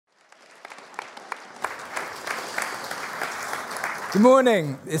Good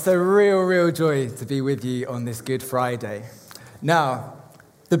morning. It's a real joy to be with you on this Good Friday. Now,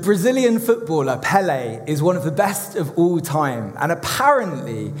 the Brazilian footballer Pelé is one of the best of all time, and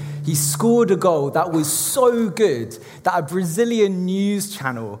apparently he scored a goal that was so good that a Brazilian news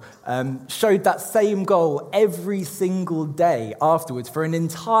channel showed that same goal every single day afterwards for an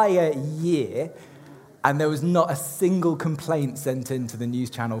entire year, and there was not a single complaint sent into the news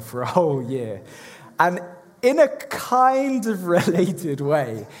channel for a whole year. And in a kind of related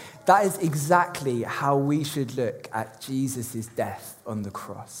way, that is exactly how we should look at Jesus' death on the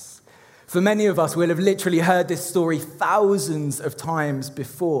cross. For many of us, we'll have literally heard this story thousands of times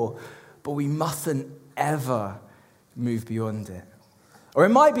before, but we mustn't ever move beyond it. Or it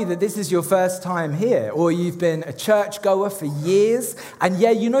might be that this is your first time here, or you've been a churchgoer for years, and yeah,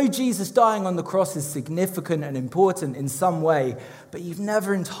 you know Jesus dying on the cross is significant and important in some way, but you've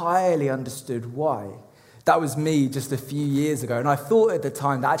never entirely understood why. That was me just a few years ago, and I thought at the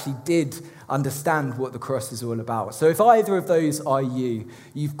time that I actually did understand what the cross is all about. So if either of those are you,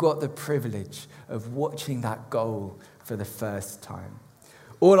 you've got the privilege of watching that goal for the first time.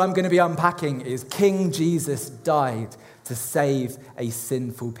 All I'm going to be unpacking is King Jesus died to save a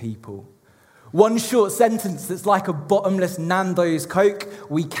sinful people. One short sentence that's like a bottomless Nando's Coke.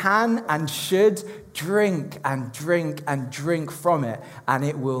 We can and should drink and drink and drink from it, and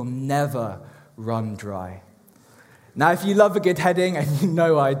it will never run dry. Now, if you love a good heading, and you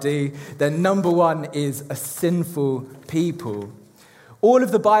know I do, then number one is a sinful people. All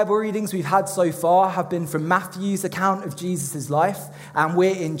of the Bible readings we've had so far have been from Matthew's account of Jesus' life, and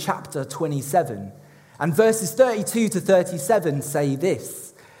we're in chapter 27. And verses 32 to 37 say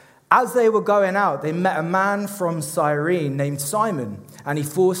this: As they were going out, they met a man from Cyrene named Simon, and he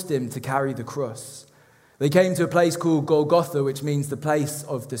forced him to carry the cross. They came to a place called Golgotha, which means the place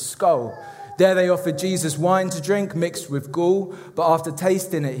of the skull. There they offered Jesus wine to drink mixed with gall, but after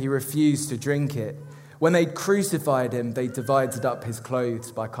tasting it, he refused to drink it. When they'd crucified him, they divided up his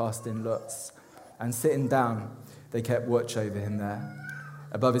clothes by casting lots. And sitting down, they kept watch over him there.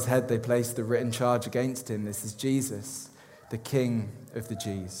 Above his head, they placed the written charge against him. This is Jesus, the King of the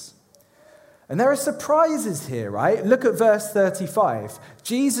Jews. And there are surprises here, right? Look at verse 35.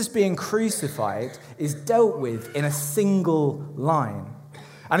 Jesus being crucified is dealt with in a single line.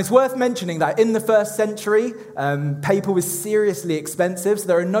 And it's worth mentioning that in the first century, paper was seriously expensive, so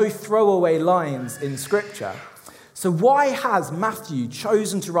there are no throwaway lines in Scripture. So why has Matthew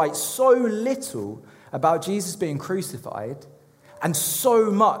chosen to write so little about Jesus being crucified and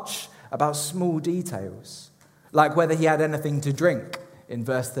so much about small details, like whether he had anything to drink in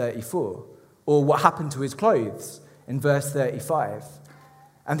verse 34, or what happened to his clothes in verse 35?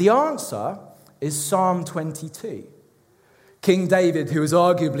 And the answer is Psalm 22. King David, who was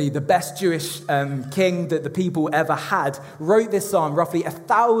arguably the best Jewish king that the people ever had, wrote this psalm roughly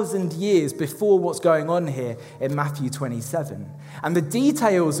 1,000 years before what's going on here in Matthew 27. And the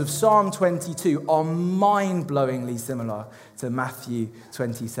details of Psalm 22 are mind-blowingly similar to Matthew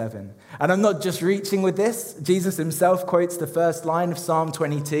 27. And I'm not just reaching with this. Jesus himself quotes the first line of Psalm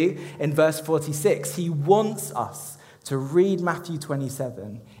 22 in verse 46. He wants us to read Matthew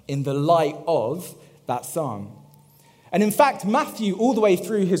 27 in the light of that psalm. And in fact, Matthew, all the way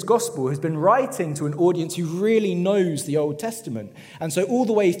through his gospel, has been writing to an audience who really knows the Old Testament. And so all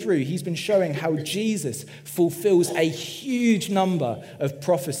the way through, he's been showing how Jesus fulfills a huge number of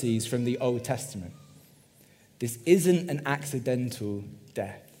prophecies from the Old Testament. This isn't an accidental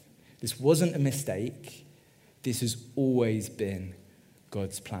death. This wasn't a mistake. This has always been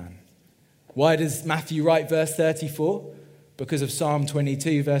God's plan. Why does Matthew write verse 34? Because of Psalm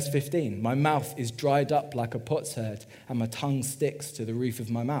 22, verse 15. My mouth is dried up like a potsherd, and my tongue sticks to the roof of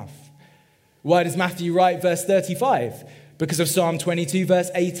my mouth. Why does Matthew write verse 35? Because of Psalm 22,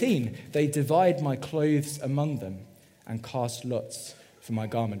 verse 18. They divide my clothes among them and cast lots for my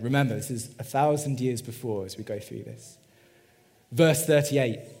garment. Remember, this is 1,000 years before as we go through this. Verse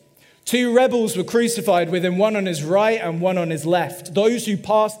 38. 2 rebels were crucified with him, one on his right and one on his left. Those who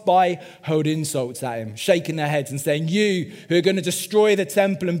passed by hurled insults at him, shaking their heads and saying, "You who are going to destroy the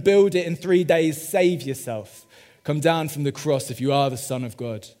temple and build it in 3 days, save yourself. Come down from the cross if you are the Son of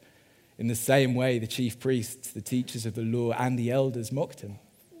God." In the same way, the chief priests, the teachers of the law, and the elders mocked him.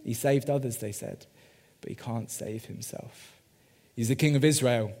 He saved others, they said, but he can't save himself. He's the King of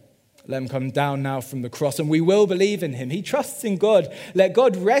Israel. Let him come down now from the cross, and we will believe in him. He trusts in God. Let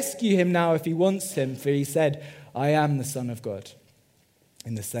God rescue him now if he wants him, for he said, "I am the Son of God."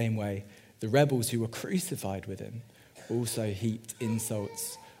 In the same way, the rebels who were crucified with him also heaped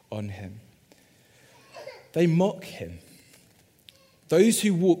insults on him. They mock him. Those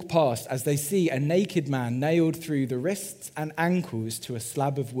who walk past as they see a naked man nailed through the wrists and ankles to a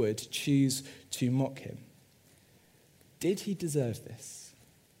slab of wood choose to mock him. Did he deserve this?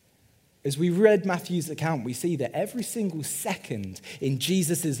 As we read Matthew's account, we see that every single second in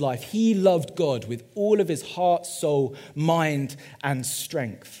Jesus' life, he loved God with all of his heart, soul, mind, and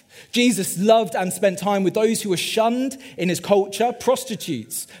strength. Jesus loved and spent time with those who were shunned in his culture,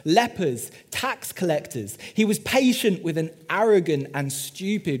 prostitutes, lepers, tax collectors. He was patient with an arrogant and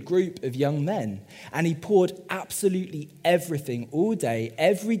stupid group of young men, and he poured absolutely everything all day,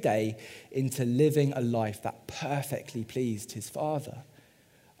 every day, into living a life that perfectly pleased his Father.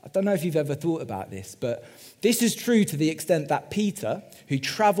 I don't know if you've ever thought about this, but this is true to the extent that Peter, who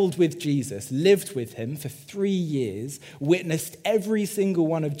traveled with Jesus, lived with him for 3 years, witnessed every single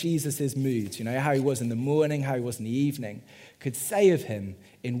one of Jesus' moods, how he was in the morning, how he was in the evening, could say of him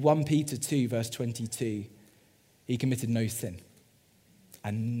in 1 Peter 2, verse 22, he committed no sin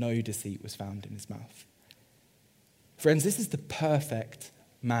and no deceit was found in his mouth. Friends, this is the perfect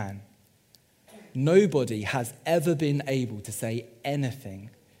man. Nobody has ever been able to say anything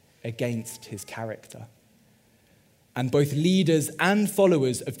against his character. And both leaders and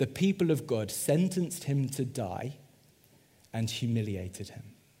followers of the people of God sentenced him to die and humiliated him.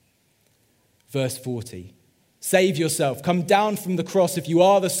 Verse 40, save yourself, come down from the cross if you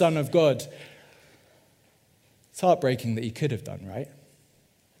are the Son of God. It's heartbreaking that he could have done, right?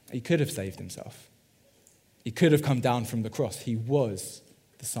 He could have saved himself. He could have come down from the cross. He was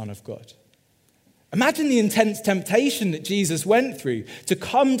the Son of God. Imagine the intense temptation that Jesus went through to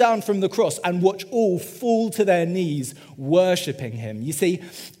come down from the cross and watch all fall to their knees worshipping him. You see,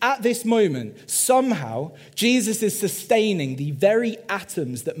 at this moment, somehow, Jesus is sustaining the very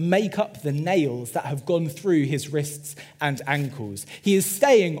atoms that make up the nails that have gone through his wrists and ankles. He is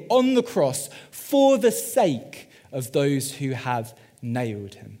staying on the cross for the sake of those who have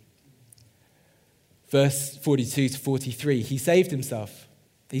nailed him. Verse 42 to 43, he saved himself.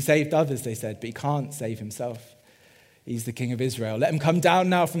 He saved others, they said, but he can't save himself. He's the King of Israel. Let him come down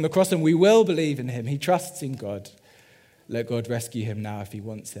now from the cross and we will believe in him. He trusts in God. Let God rescue him now if he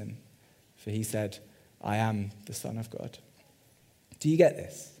wants him. For he said, I am the Son of God. Do you get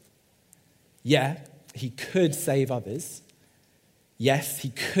this? Yeah, he could save others. Yes,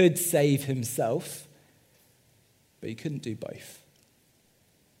 he could save himself, but he couldn't do both.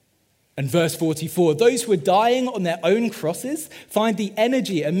 And verse 44, those who are dying on their own crosses find the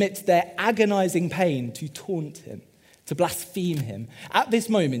energy amidst their agonizing pain to taunt him, to blaspheme him. At this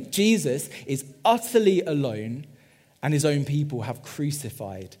moment, Jesus is utterly alone and his own people have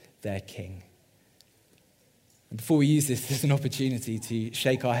crucified their king. And before we use this as an opportunity to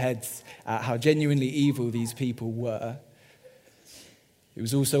shake our heads at how genuinely evil these people were, it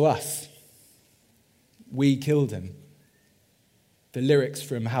was also us. We killed him. The lyrics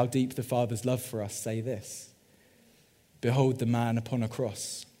from How Deep the Father's Love for Us say this: behold the man upon a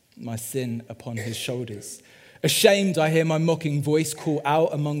cross, my sin upon his shoulders. Ashamed, I hear my mocking voice call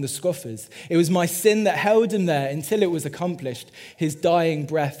out among the scoffers. It was my sin that held him there until it was accomplished. His dying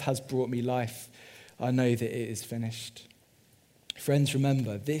breath has brought me life. I know that it is finished. Friends,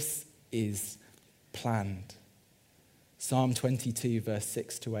 remember, this is planned. Psalm 22, verse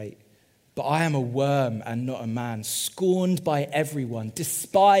 6 to 8. But I am a worm and not a man, scorned by everyone,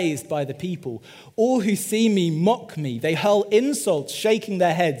 despised by the people. All who see me mock me. They hurl insults, shaking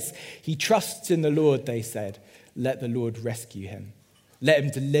their heads. He trusts in the Lord, they said. Let the Lord rescue him. Let him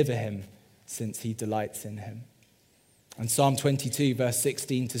deliver him, since he delights in him. And Psalm 22, verse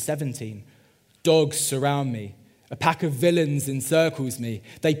 16 to 17. Dogs surround me. A pack of villains encircles me.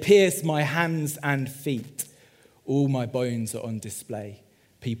 They pierce my hands and feet. All my bones are on display.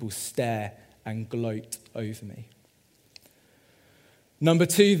 People stare and gloat over me. Number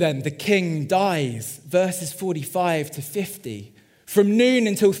 2 then, the king dies. Verses 45 to 50. From noon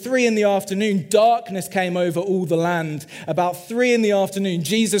until 3 in the afternoon, darkness came over all the land. About 3 in the afternoon,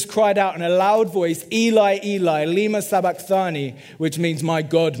 Jesus cried out in a loud voice, Eli, Eli, lema sabachthani, which means, my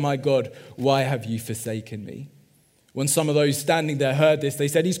God, why have you forsaken me? When some of those standing there heard this, they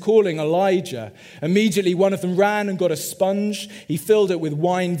said, he's calling Elijah. Immediately, one of them ran and got a sponge. He filled it with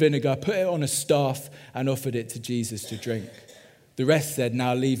wine vinegar, put it on a staff, and offered it to Jesus to drink. The rest said,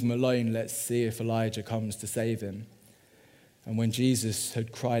 now leave him alone. Let's see if Elijah comes to save him. And when Jesus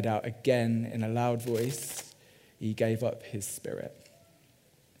had cried out again in a loud voice, he gave up his spirit.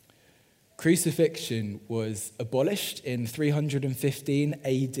 Crucifixion was abolished in 315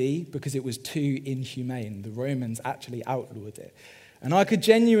 AD because it was too inhumane. The Romans actually outlawed it. And I could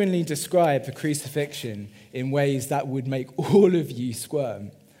genuinely describe the crucifixion in ways that would make all of you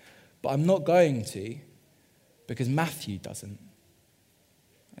squirm. But I'm not going to, because Matthew doesn't.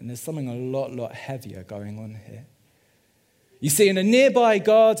 And there's something a lot heavier going on here. You see, in a nearby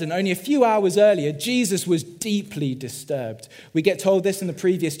garden, only a few hours earlier, Jesus was deeply disturbed. We get told this in the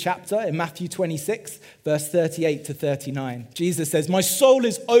previous chapter, in Matthew 26, verse 38 to 39. Jesus says, "My soul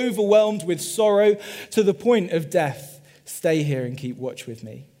is overwhelmed with sorrow to the point of death. Stay here and keep watch with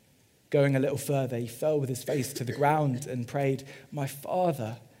me." Going a little further, he fell with his face to the ground and prayed, "My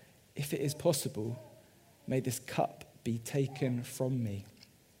Father, if it is possible, may this cup be taken from me.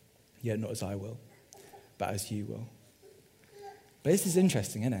 Yet not as I will, but as you will." But this is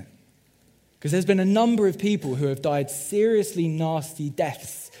interesting, isn't it? Because there's been a number of people who have died seriously nasty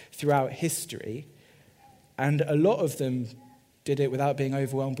deaths throughout history, and a lot of them did it without being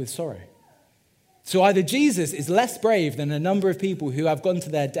overwhelmed with sorrow. So either Jesus is less brave than a number of people who have gone to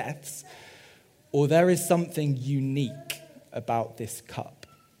their deaths, or there is something unique about this cup.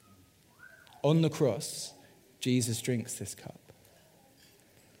 On the cross, Jesus drinks this cup.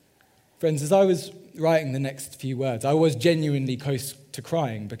 Friends, as I was writing the next few words, I was genuinely close to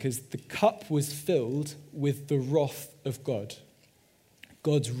crying because the cup was filled with the wrath of God,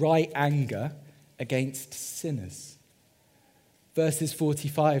 God's right anger against sinners. Verses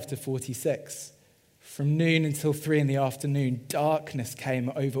 45 to 46. From noon until 3 in the afternoon, darkness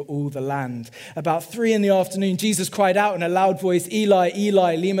came over all the land. About 3 in the afternoon, Jesus cried out in a loud voice, "Eli,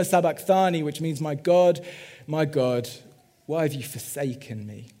 Eli, lema sabachthani," which means, my God, why have you forsaken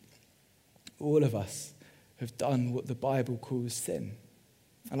me?" All of us have done what the Bible calls sin.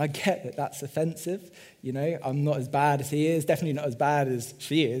 And I get that that's offensive. You know, I'm not as bad as he is, definitely not as bad as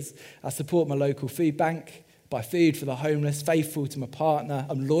she is. I support my local food bank, buy food for the homeless, faithful to my partner,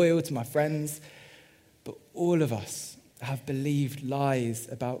 I'm loyal to my friends. But all of us have believed lies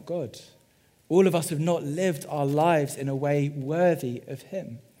about God. All of us have not lived our lives in a way worthy of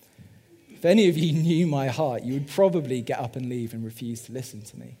him. If any of you knew my heart, you would probably get up and leave and refuse to listen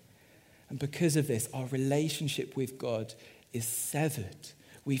to me. And because of this, our relationship with God is severed.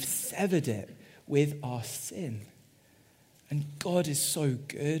 We've severed it with our sin. And God is so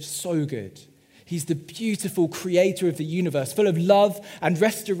good, so good. He's the beautiful creator of the universe, full of love and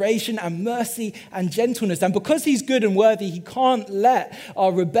restoration and mercy and gentleness. And because he's good and worthy, he can't let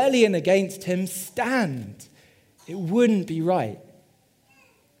our rebellion against him stand. It wouldn't be right.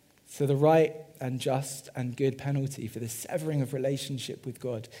 So the right and just and good penalty for the severing of relationship with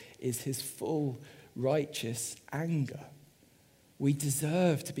God is his full righteous anger. We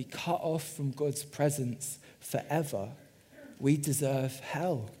deserve to be cut off from God's presence forever. We deserve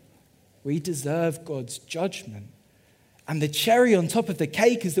hell. We deserve God's judgment. And the cherry on top of the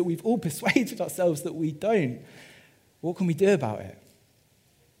cake is that we've all persuaded ourselves that we don't. What can we do about it?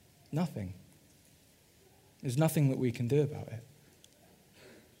 Nothing. There's nothing that we can do about it.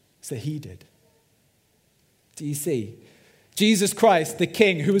 So he did. Do you see? Jesus Christ, the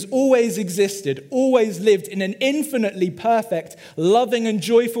King, who has always existed, always lived in an infinitely perfect, loving and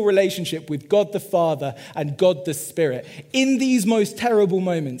joyful relationship with God the Father and God the Spirit, in these most terrible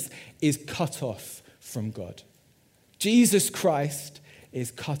moments, is cut off from God. Jesus Christ is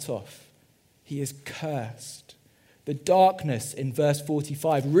cut off. He is cursed. The darkness in verse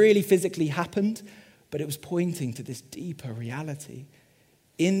 45 really physically happened, but it was pointing to this deeper reality.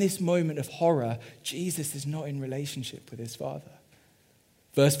 In this moment of horror, Jesus is not in relationship with his Father.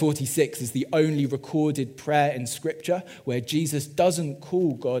 Verse 46 is the only recorded prayer in Scripture where Jesus doesn't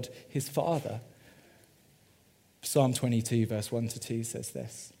call God his Father. Psalm 22, verse 1 to 2 says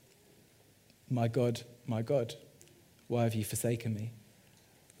this: my God, why have you forsaken me?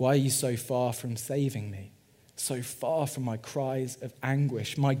 Why are you so far from saving me? So far from my cries of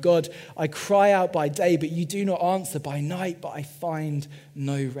anguish. My God, I cry out by day, but you do not answer. By night, but I find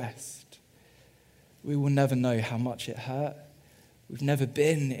no rest. We will never know how much it hurt. We've never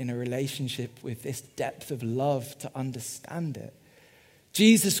been in a relationship with this depth of love to understand it.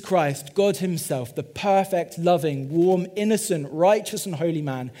 Jesus Christ, God himself, the perfect, loving, warm, innocent, righteous and holy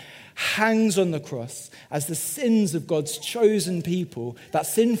man, hangs on the cross as the sins of God's chosen people, that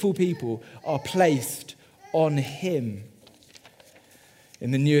sinful people, are placed on him.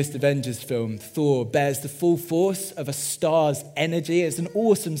 In the newest Avengers film, Thor bears the full force of a star's energy. It's an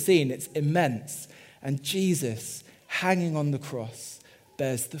awesome scene. It's immense. And Jesus, hanging on the cross,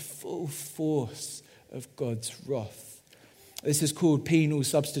 bears the full force of God's wrath. This is called penal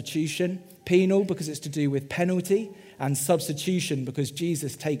substitution. Penal because it's to do with penalty, and substitution because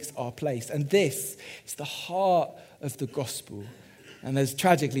Jesus takes our place. And this is the heart of the gospel. And there's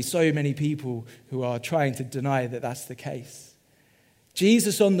tragically so many people who are trying to deny that that's the case.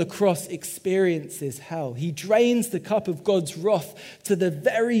 Jesus on the cross experiences hell. He drains the cup of God's wrath to the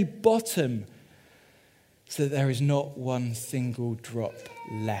very bottom so that there is not one single drop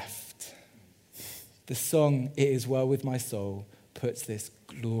left. The song, It Is Well With My Soul, puts this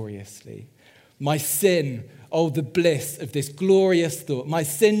gloriously. My sin, oh, the bliss of this glorious thought. My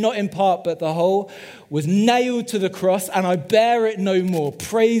sin, not in part but the whole, was nailed to the cross, and I bear it no more.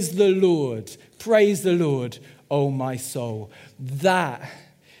 Praise the Lord, oh my soul. That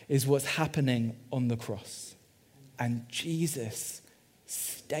is what's happening on the cross. And Jesus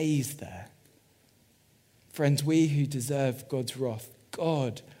stays there. Friends, we who deserve God's wrath,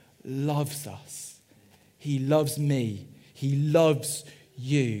 God loves us. He loves me. He loves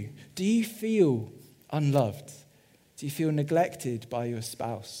you. Do you feel unloved? Do you feel neglected by your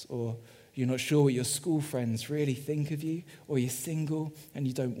spouse? Or you're not sure what your school friends really think of you? Or you're single and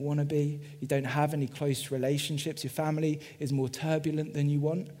you don't want to be? You don't have any close relationships? Your family is more turbulent than you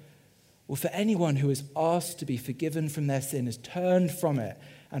want? Or for anyone who is asked to be forgiven from their sin, has turned from it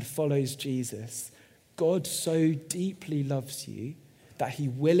and follows Jesus, God so deeply loves you that he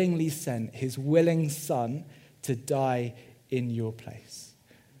willingly sent his willing Son to die in your place.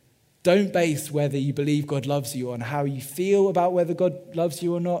 Don't base whether you believe God loves you on how you feel about whether God loves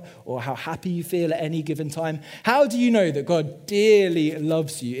you or not, or how happy you feel at any given time. How do you know that God dearly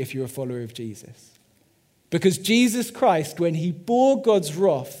loves you if you're a follower of Jesus? Because Jesus Christ, when he bore God's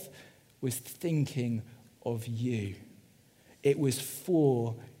wrath, was thinking of you. It was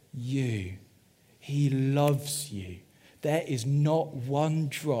for you. He loves you. There is not one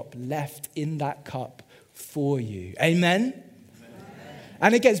drop left in that cup for you. Amen?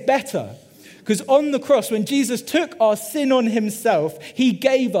 And it gets better, because on the cross, when Jesus took our sin on himself, he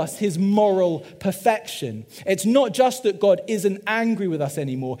gave us his moral perfection. It's not just that God isn't angry with us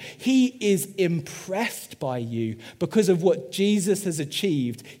anymore. He is impressed by you because of what Jesus has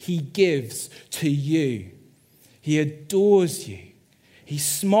achieved. He gives to you. He adores you. He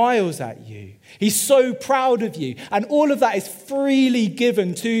smiles at you. He's so proud of you. And all of that is freely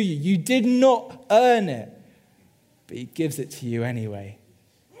given to you. You did not earn it, but he gives it to you anyway.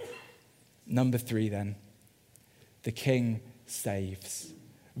 Number 3 then, the King saves.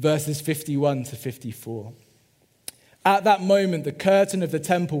 Verses 51 to 54. At that moment, the curtain of the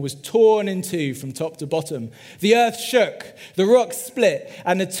temple was torn in two from top to bottom. The earth shook, the rocks split,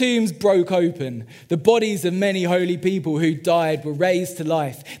 and the tombs broke open. The bodies of many holy people who died were raised to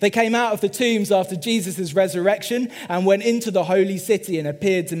life. They came out of the tombs after Jesus' resurrection and went into the holy city and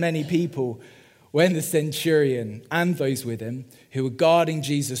appeared to many people. When the centurion and those with him who were guarding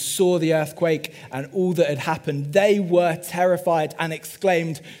Jesus saw the earthquake and all that had happened, they were terrified and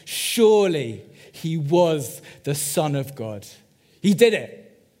exclaimed, "Surely he was the Son of God." He did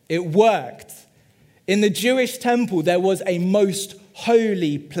it. It worked. In the Jewish temple, there was a most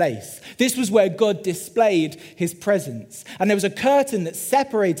holy place. This was where God displayed his presence. And there was a curtain that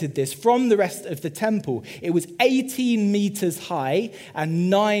separated this from the rest of the temple. It was 18 meters high and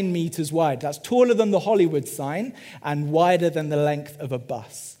 9 meters wide. That's taller than the Hollywood sign and wider than the length of a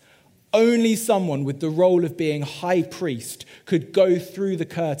bus. Only someone with the role of being high priest could go through the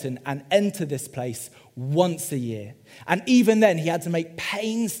curtain and enter this place once a year. And even then, he had to make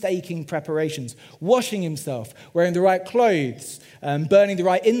painstaking preparations, washing himself, wearing the right clothes, burning the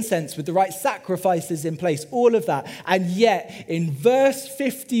right incense with the right sacrifices in place, all of that. And yet, in verse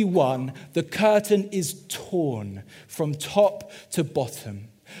 51, the curtain is torn from top to bottom.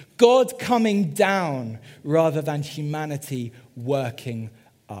 God coming down rather than humanity working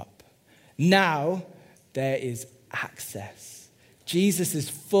up. Now, there is access. Jesus'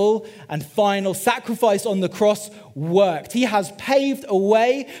 full and final sacrifice on the cross worked. He has paved a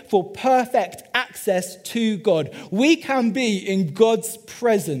way for perfect access to God. We can be in God's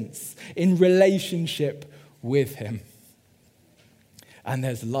presence in relationship with him. And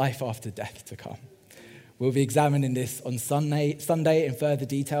there's life after death to come. We'll be examining this on Sunday in further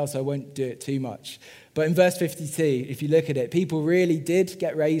detail, so I won't do it too much. But in verse 52, if you look at it, people really did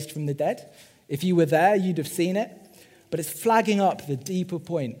get raised from the dead. If you were there, you'd have seen it. But it's flagging up the deeper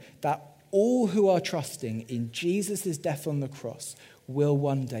point that all who are trusting in Jesus' death on the cross will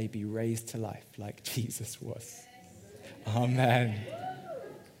one day be raised to life like Jesus was. Amen.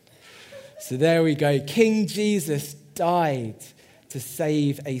 So there we go. King Jesus died to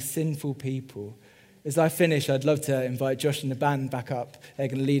save a sinful people. As I finish, I'd love to invite Josh and the band back up. They're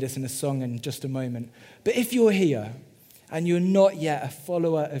going to lead us in a song in just a moment. But if you're here and you're not yet a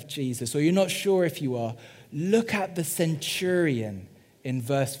follower of Jesus, or you're not sure if you are, look at the centurion in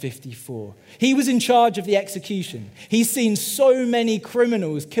verse 54. He was in charge of the execution. He's seen so many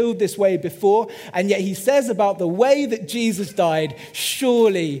criminals killed this way before, and yet he says about the way that Jesus died,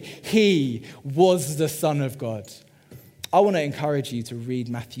 surely he was the Son of God. I want to encourage you to read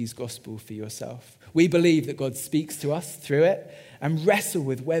Matthew's gospel for yourself. We believe that God speaks to us through it and wrestle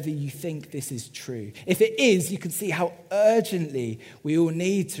with whether you think this is true. If it is, you can see how urgently we all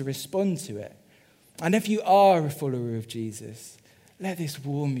need to respond to it. And if you are a follower of Jesus, let this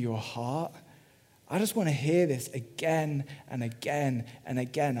warm your heart. I just want to hear this again and again and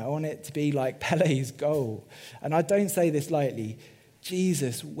again. I want it to be like Pele's goal. And I don't say this lightly.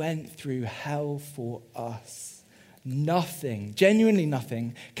 Jesus went through hell for us. Nothing, genuinely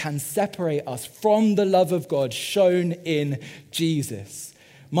nothing, can separate us from the love of God shown in Jesus.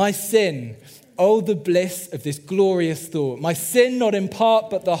 My sin, oh, the bliss of this glorious thought. My sin, not in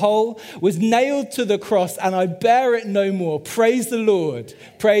part but the whole, was nailed to the cross, and I bear it no more. Praise the Lord.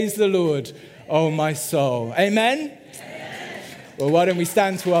 Praise the Lord, oh my soul. Amen? Amen. Well, why don't we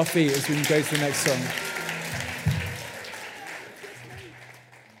stand to our feet as we go to the next song.